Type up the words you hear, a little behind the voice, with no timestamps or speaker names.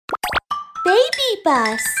baby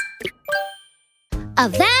bus. A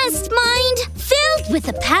vast mind filled with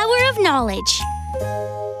the power of knowledge.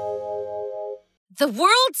 The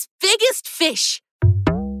world's biggest fish.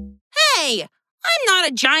 Hey, I'm not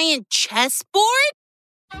a giant chessboard.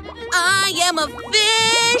 I am a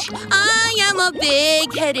fish. I am a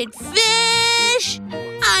big-headed fish.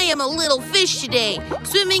 I am a little fish today,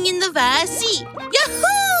 swimming in the vast sea.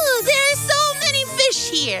 Yahoo! There are so many fish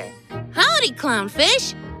here. Howdy,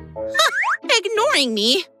 clownfish. Ignoring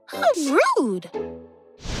me? How rude.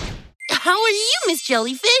 How are you, Miss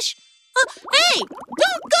Jellyfish? Hey,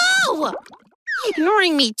 don't go!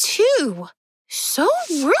 Ignoring me, too. So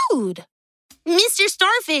rude. Mr.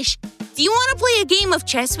 Starfish, do you want to play a game of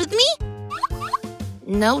chess with me?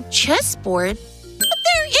 No chessboard? But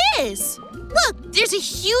there is. Look, there's a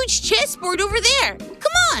huge chessboard over there.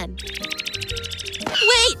 Come on.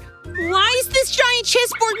 Wait, why is this giant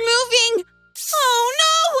chessboard moving? Oh,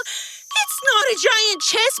 no! It's not a giant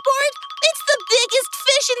chessboard. It's the biggest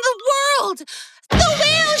fish in the world. The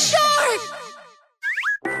whale shark!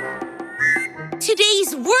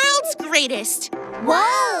 Today's world's greatest.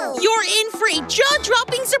 Whoa! You're in for a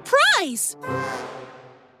jaw-dropping surprise.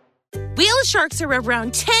 Whale sharks are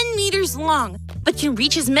around 10 meters long, but can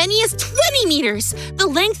reach as many as 20 meters, the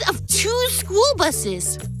length of 2 school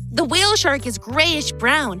buses. The whale shark is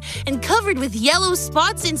grayish-brown and covered with yellow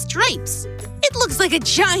spots and stripes. It looks like a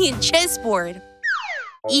giant chessboard.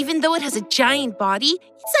 Even though it has a giant body,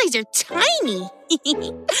 its eyes are tiny.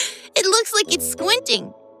 It looks like it's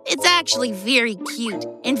squinting. It's actually very cute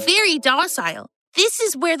and very docile. This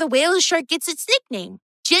is where the whale shark gets its nickname,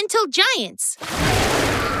 Gentle Giants.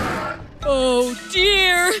 Oh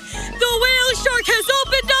dear! The whale shark has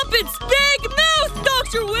opened up its big mouth,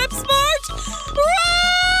 Dr. Whipsmart!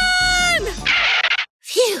 Run!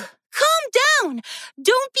 Phew, calm down.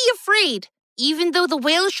 Don't be afraid. Even though the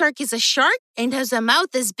whale shark is a shark and has a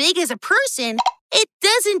mouth as big as a person, it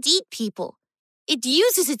doesn't eat people. It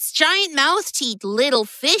uses its giant mouth to eat little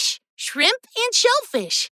fish, shrimp, and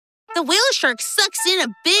shellfish. The whale shark sucks in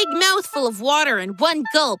a big mouthful of water in one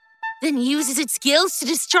gulp, then uses its gills to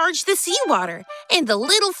discharge the seawater, and the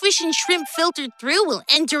little fish and shrimp filtered through will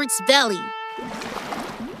enter its belly.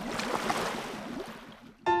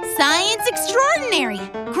 Science extraordinary!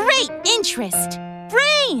 Great interest!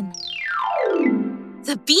 Brain!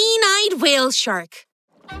 The bean-eyed whale shark.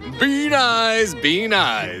 Bean eyes, bean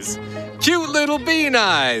eyes. Cute little bean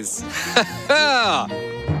eyes. Oh,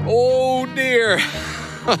 dear.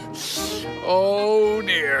 Oh,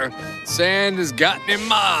 dear. Sand has gotten in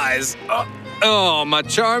my eyes. Oh, my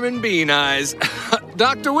charming bean eyes.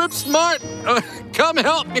 Dr. Whipsmart, come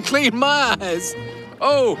help me clean my eyes.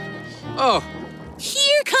 Oh.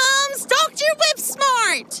 Here comes Dr.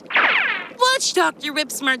 Whipsmart! Watch Dr.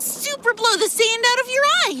 Whipsmart super blow the sand out of your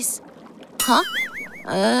eyes. Huh?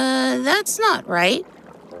 That's not right.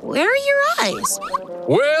 Where are your eyes?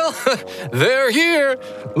 Well, they're here.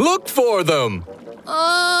 Look for them.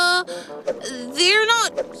 They're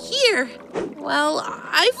not here. Well,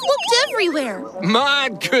 I've looked everywhere. My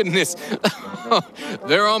goodness.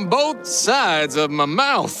 They're on both sides of my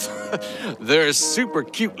mouth. They're super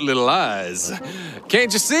cute little eyes.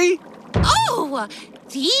 Can't you see? Oh,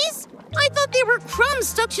 these? I thought they were crumbs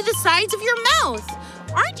stuck to the sides of your mouth.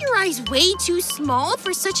 Aren't your eyes way too small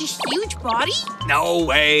for such a huge body? No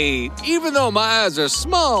way. Even though my eyes are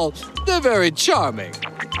small, they're very charming.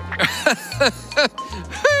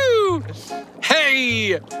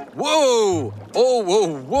 Hey! Whoa! Oh,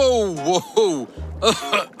 whoa, whoa, whoa!